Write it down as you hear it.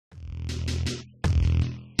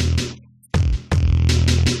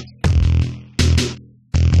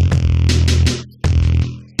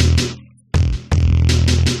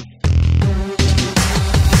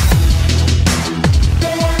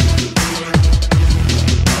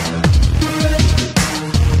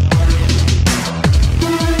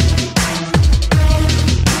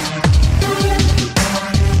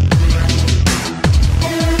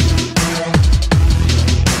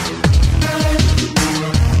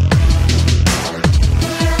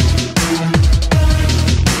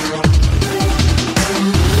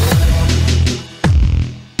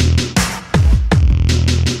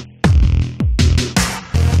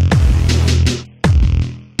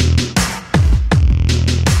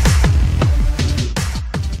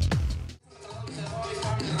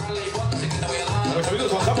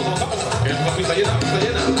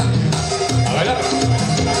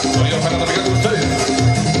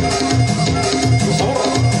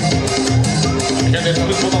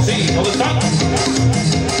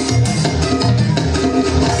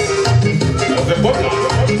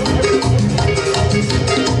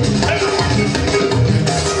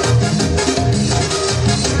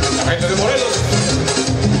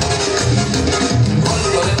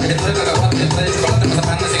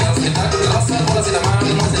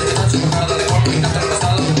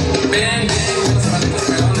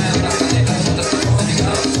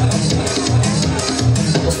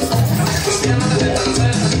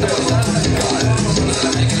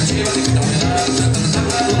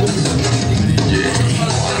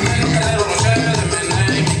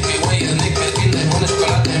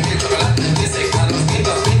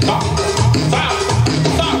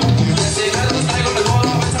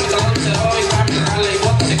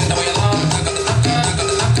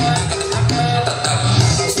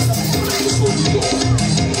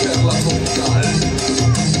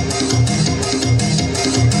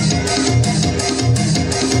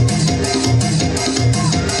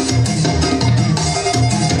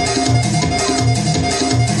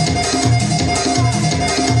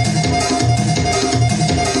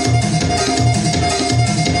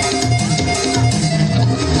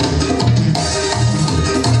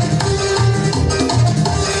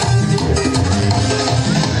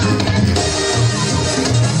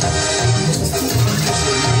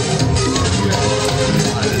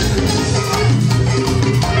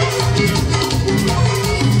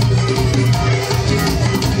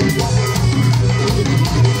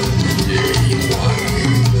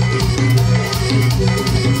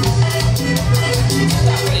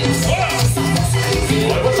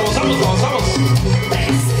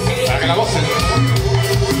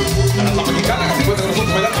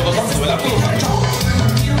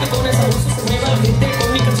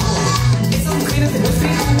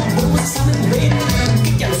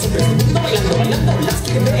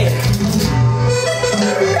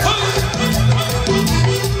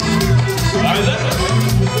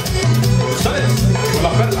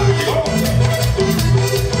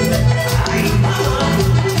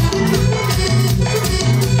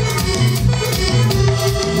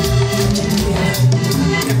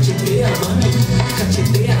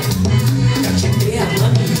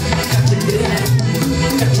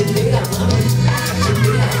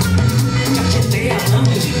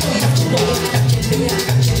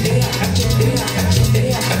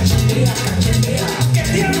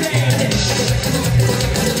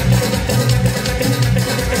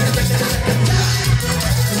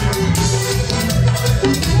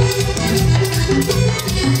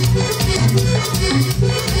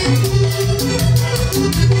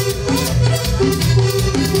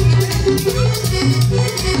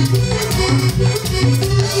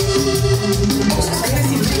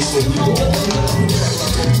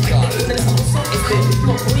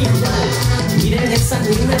igual. Miren esa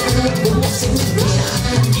niña como se menea.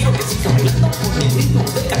 Quiero que siga bailando con el ritmo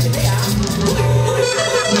de cachetea.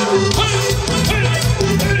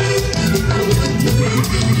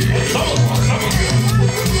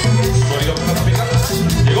 Sonido para pegar.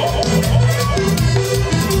 Llegó.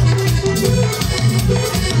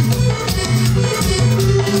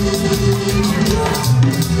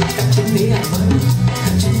 Cachetea, mami,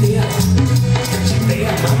 cachetea,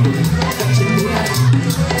 cachetea, mami, cachetea,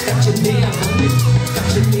 cachetea, mami,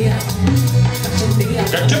 cachetea, cachetea,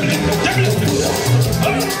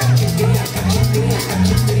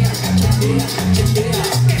 cachetea, cachetea,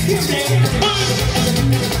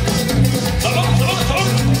 ¡Salón, salón,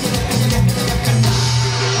 salón!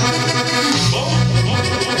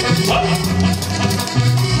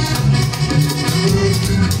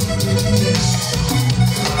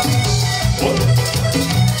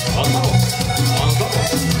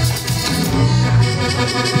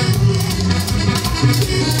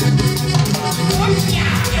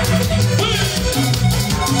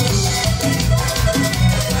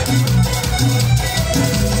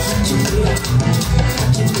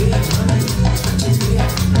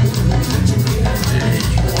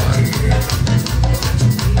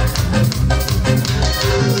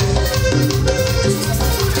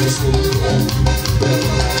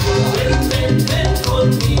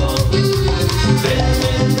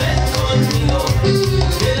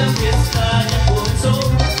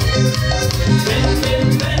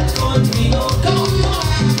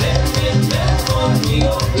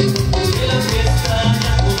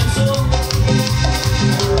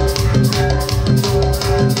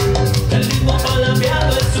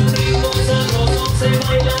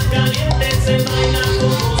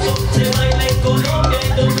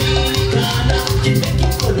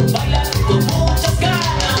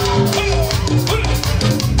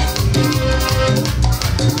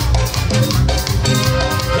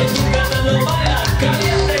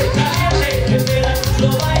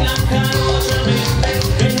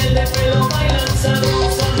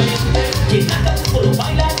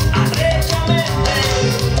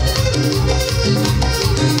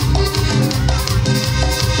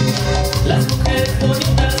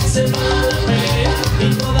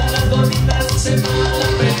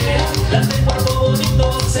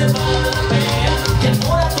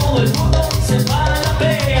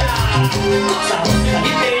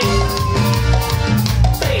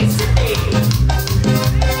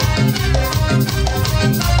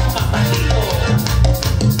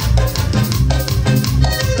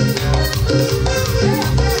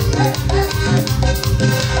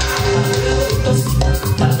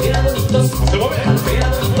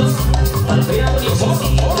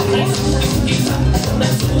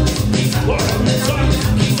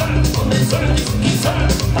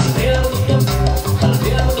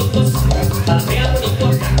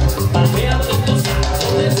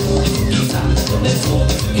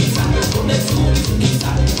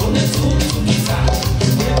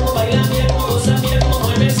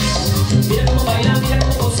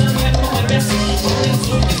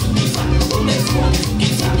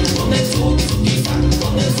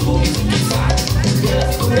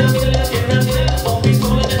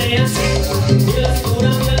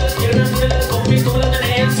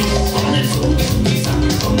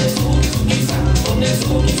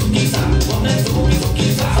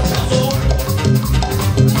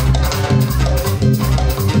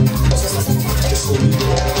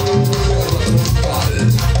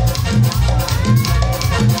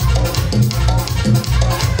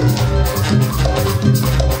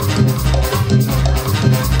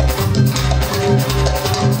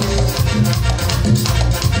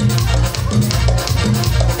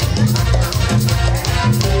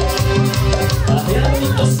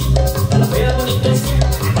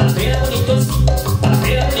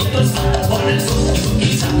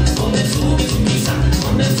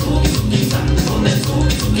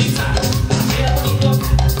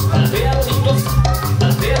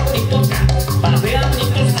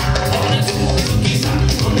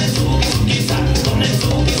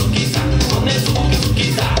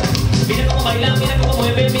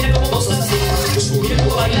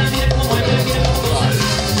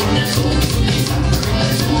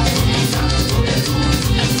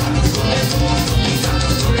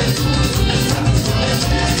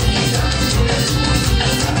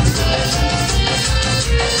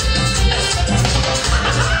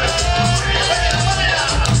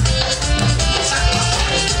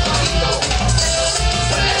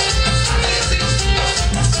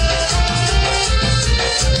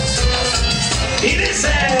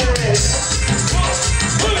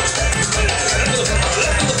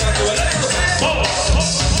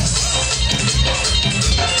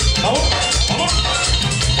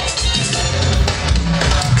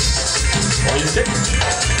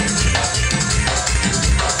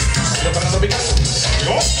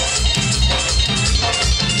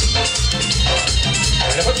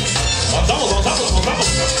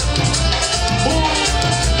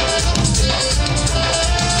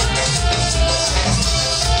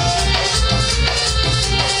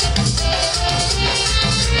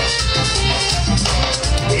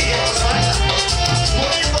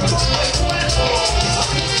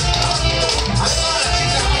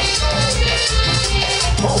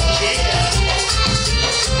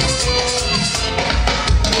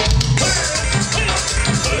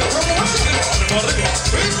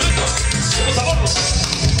 ¡Vamos a bordo!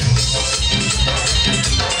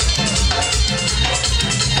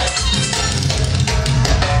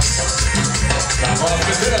 Las horas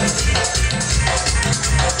peceras.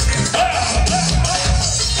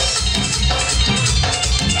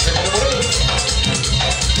 La gente de Morelos.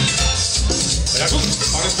 Veracruz,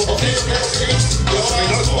 San Luis Potosí.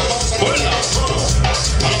 ¡Vuela!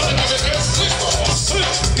 ¡A la madre de tres!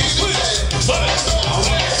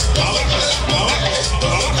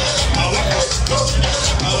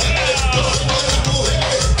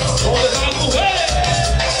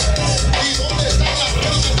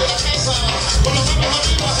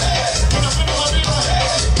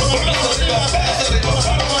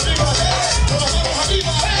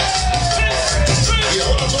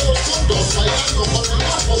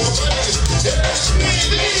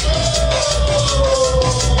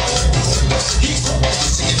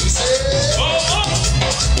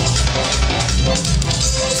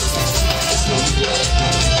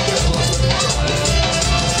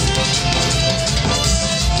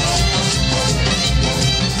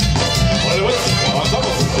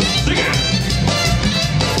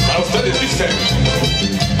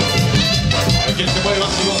 ¿Quién se puede más?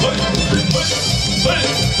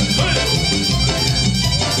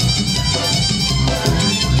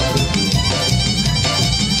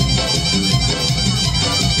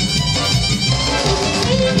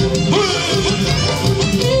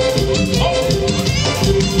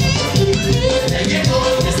 Ya llegó,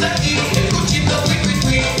 está aquí, el cuchito,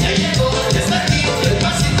 ya llegó, está aquí, el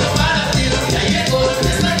pasito para ti. Ya llegó,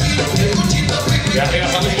 está aquí, el cuchito, Ya arriba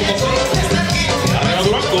San Luis Potosí. Ya arriba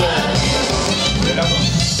Durango.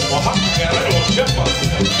 Oaxaca, Guerrero, Chiapas.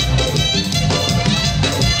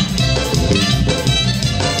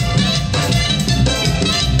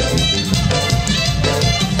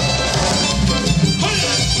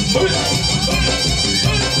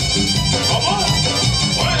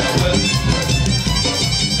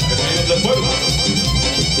 Del pueblo.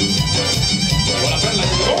 Igual a Perla,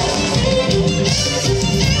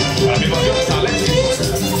 para Filmaciones Alexi.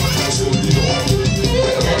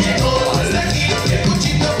 Ya llegó, está aquí, el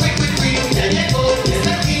cuchito, ya llegó,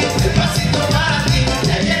 está aquí, el pasito para ti.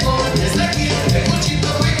 Ya llegó, está aquí, el cuchito,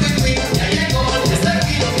 ya llegó, está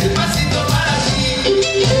aquí, el pasito para ti.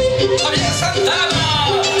 ¡Oye, Santana!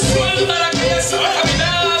 ¡Suéltala que ya se va a caminar!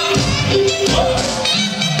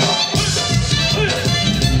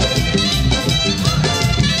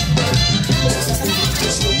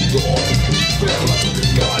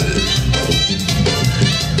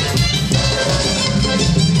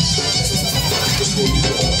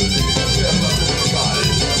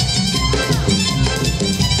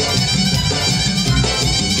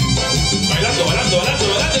 Bailando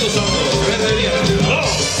los sábados. ¡No!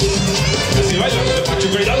 Que si bailan de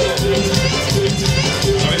Pachuca Hidalgo.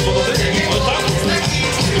 San Luis Potosí. ¿Dónde está?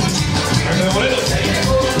 Gente de Morelos.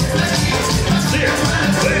 Sigue.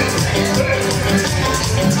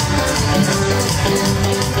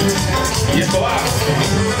 Y esto va para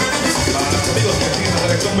los amigos que siguen la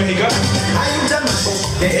selección mexicana. Hay un chamaco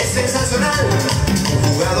que es sensacional, un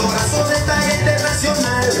jugadorazo de talla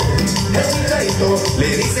internacional. El Chicharito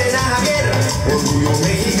le dicen a Javier, orgullo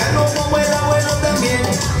mexicano como el abuelo también.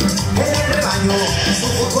 En el rebaño su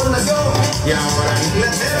fútbol nació y ahora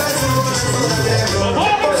Inglaterra es un golazo de oro.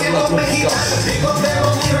 Por cierto mexicano, digo Pego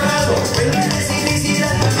mi Ronaldo, pendientes sin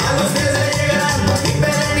felicidad, a los que se llegarán, ni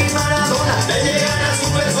Pelé ni Maradona, le llegan a su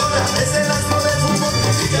persona, es el astro del fútbol,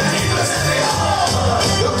 Chicharito es el mejor.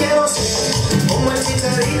 Yo quiero ser como el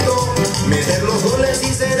Chicharito, meter los goles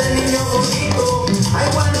y ser el niño bonito. I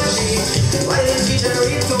wanna be like el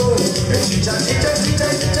Chicharito, el Chicharito.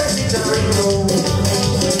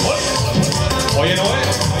 Oye, Noé,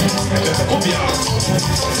 esta es cumbia.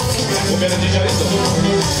 La cumbia del Chicharito.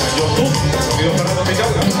 En YouTube, sonido Fernando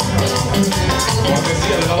Picabla.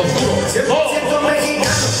 Cortesía del lado oscuro. Siento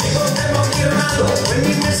mexicano, digo tengo mi Ronaldo, en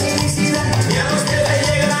mi felicidad, y a los que le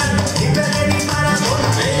llegan, ni Pelé ni Maradona,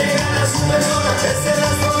 le llegan a su persona, es el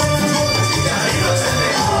astro del fútbol, Chicharito es el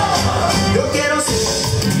mejor. Yo quiero ser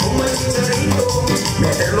como el Chicharito,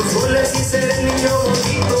 meter los goles y ser el niño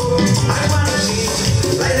bonito. I wanna be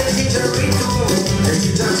like el Chicharito, el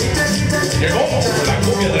Chicharito. Llegó la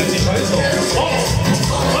cumbia del Chicharito.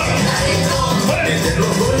 Meter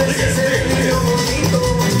los goles y ser el niño bonito.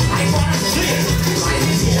 I wanna be like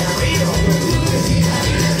el Chicharito.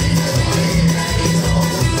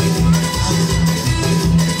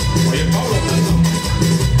 Oye, Pablo.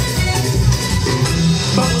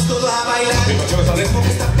 Vamos todos a bailar. Filmaciones Alexi.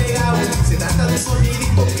 Está pegado, se trata de un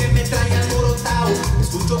sonidito que me trae alborotado.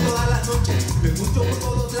 Escucho todas las noches, lo escucho por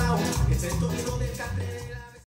todos lados. Es el sonido del catre.